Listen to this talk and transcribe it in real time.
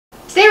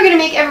Today we're going to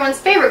make everyone's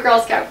favorite Girl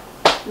Scout.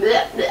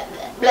 Blah, blah,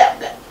 blah,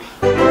 blah.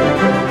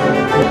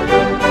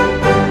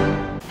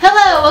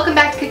 Hello, welcome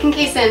back to Cooking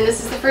Kaysen.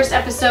 This is the first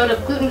episode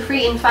of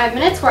Gluten-free in 5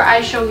 minutes, where I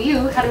show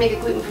you how to make a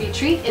gluten-free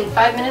treat in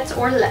 5 minutes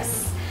or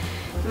less.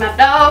 My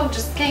dog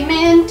just came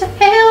in to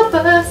help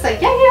us,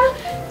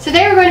 yeah.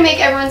 Today we're going to make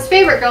everyone's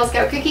favorite Girl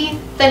Scout cookie,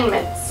 Thin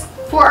Mints.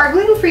 For our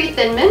gluten-free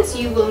Thin Mints,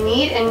 you will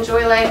need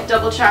Enjoy Life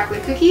double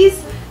chocolate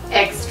cookies,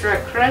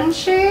 extra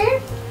crunchy,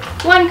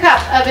 1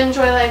 cup of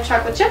Enjoy Life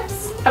chocolate chips,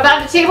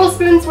 about a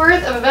tablespoon's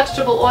worth of a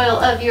vegetable oil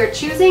of your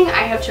choosing.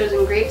 I have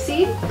chosen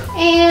grapeseed,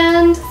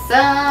 and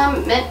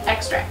some mint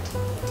extract.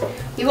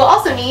 You will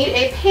also need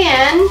a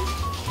pan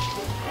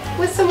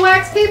with some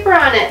wax paper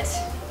on it.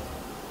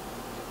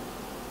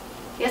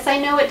 Yes, I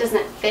know it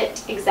doesn't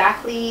fit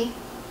exactly,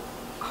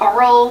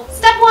 Carl.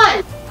 Step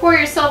 1. Pour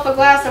yourself a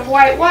glass of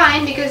white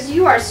wine because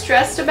you are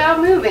stressed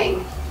about moving.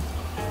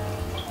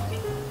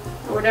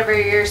 Or whatever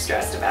you're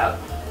stressed about.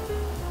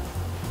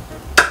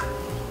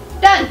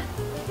 Done.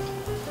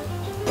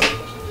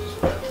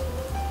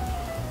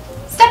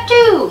 Step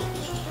 2.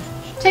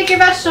 Take your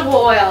vegetable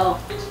oil.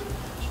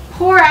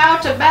 Pour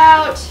out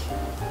about,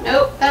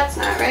 nope, that's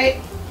not right.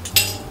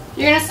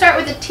 You're going to start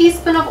with a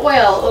teaspoon of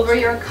oil over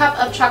your cup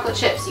of chocolate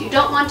chips. You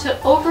don't want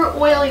to over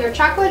oil your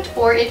chocolate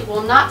or it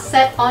will not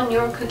set on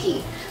your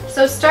cookie.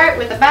 So start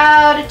with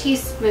about a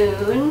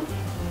teaspoon.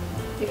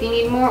 If you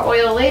need more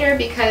oil later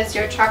because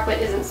your chocolate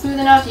isn't smooth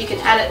enough, you can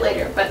add it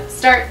later, but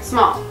start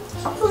small.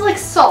 It's like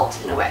salt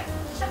in a way.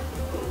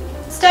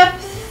 Step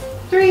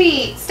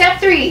 3.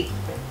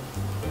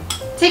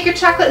 Take your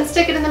chocolate and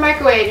stick it in the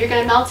microwave. You're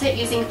going to melt it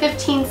using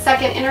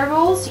 15-second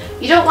intervals.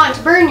 You don't want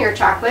to burn your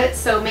chocolate,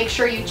 so make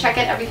sure you check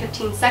it every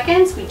 15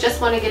 seconds. We just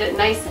want to get it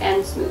nice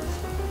and smooth.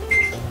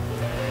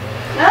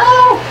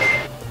 No!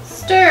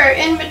 Stir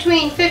in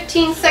between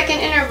 15-second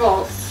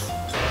intervals.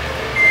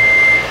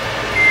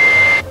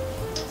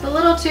 It's a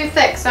little too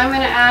thick, so I'm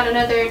going to add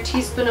another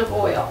teaspoon of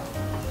oil.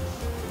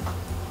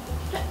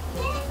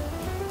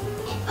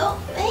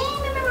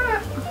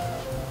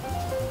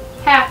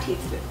 Half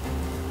teaspoon.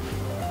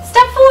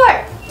 Step 4.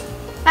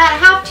 Add a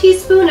half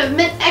teaspoon of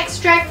mint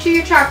extract to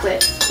your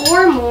chocolate,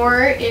 or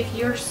more if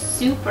you're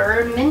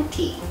super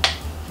minty.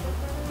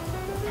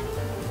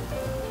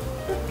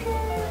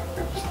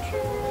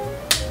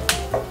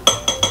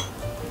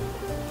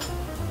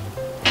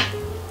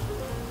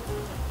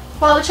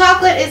 While the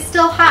chocolate is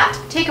still hot,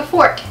 take a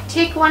fork.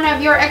 Take one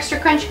of your extra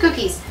crunchy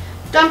cookies.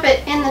 Dump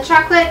it in the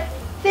chocolate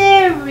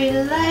very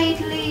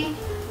lightly.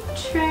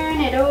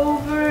 Turn it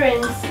over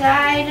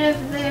inside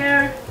of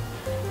there.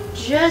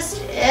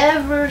 Just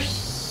ever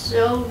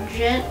so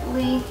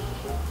gently.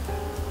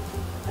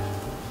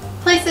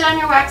 Place it on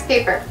your wax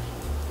paper.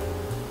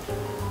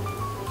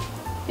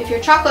 If your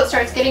chocolate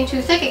starts getting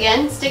too thick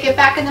again, stick it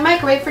back in the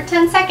microwave for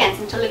 10 seconds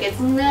until it gets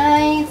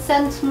nice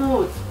and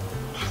smooth.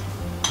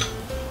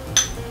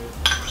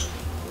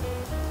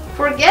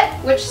 Forget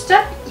which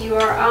step you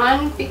are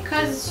on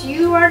because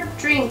you are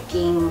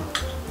drinking.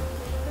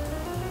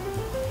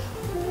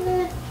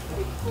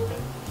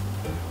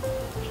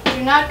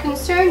 Do not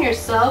concern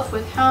yourself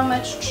with how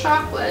much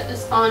chocolate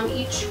is on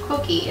each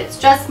cookie. It's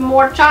just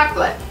more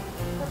chocolate.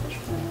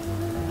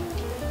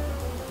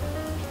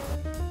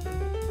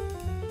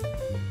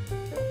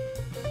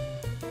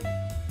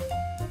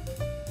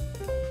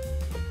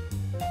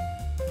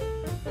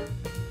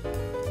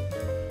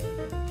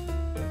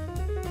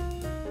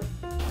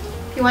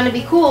 If you want to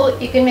be cool,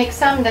 you can make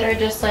some that are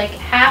just like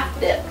half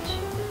dipped.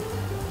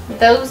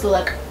 Those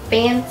look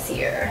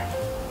fancier.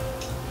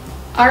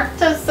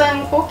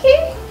 Artisan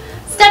cookie?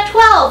 Step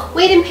 12.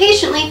 Wait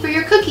impatiently for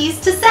your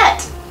cookies to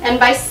set. And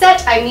by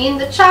set, I mean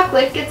the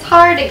chocolate gets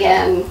hard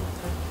again.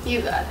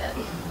 You got it.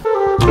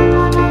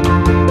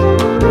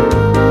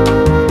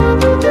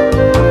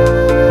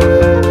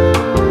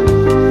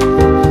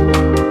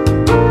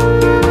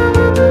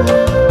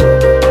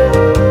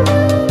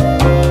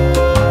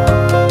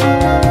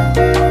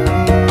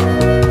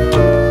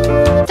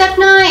 Step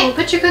 9.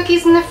 Put your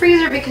cookies in the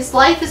freezer because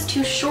life is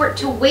too short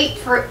to wait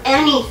for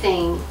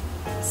anything.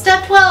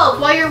 Step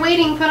 12. While you're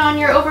waiting, put on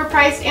your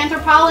overpriced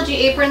Anthropology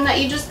apron that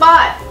you just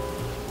bought.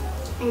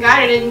 Thank God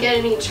I didn't get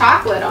any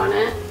chocolate on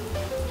it.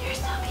 You're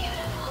so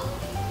beautiful.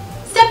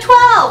 Step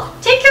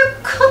 12. Take your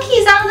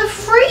cookies out of the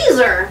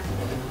freezer.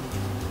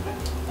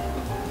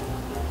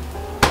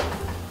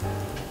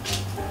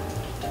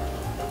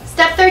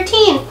 Step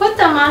 13. Put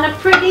them on a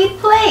pretty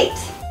plate.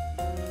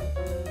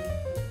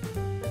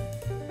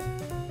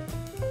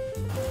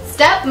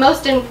 Step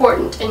most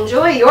important.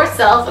 Enjoy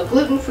yourself a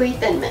gluten-free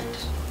Thin Mint.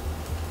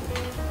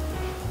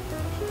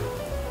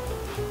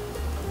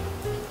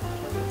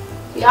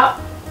 Yep.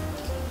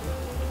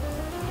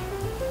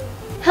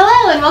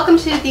 Hello and welcome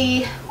to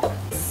the,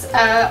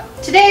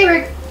 today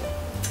we're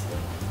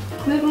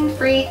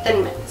gluten-free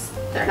Thin Mints.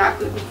 They're not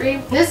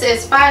gluten-free. This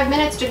is 5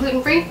 minutes to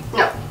gluten-free.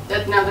 No,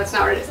 that's not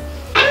what it is.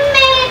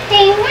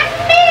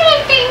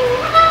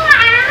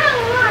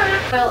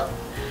 Well,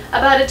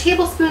 about a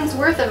tablespoon's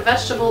worth of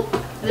vegetable,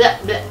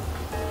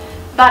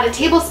 about a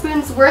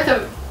tablespoon's worth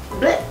of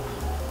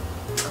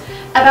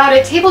about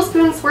a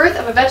tablespoon's worth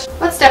of a vegetable.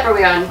 What step are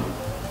we on?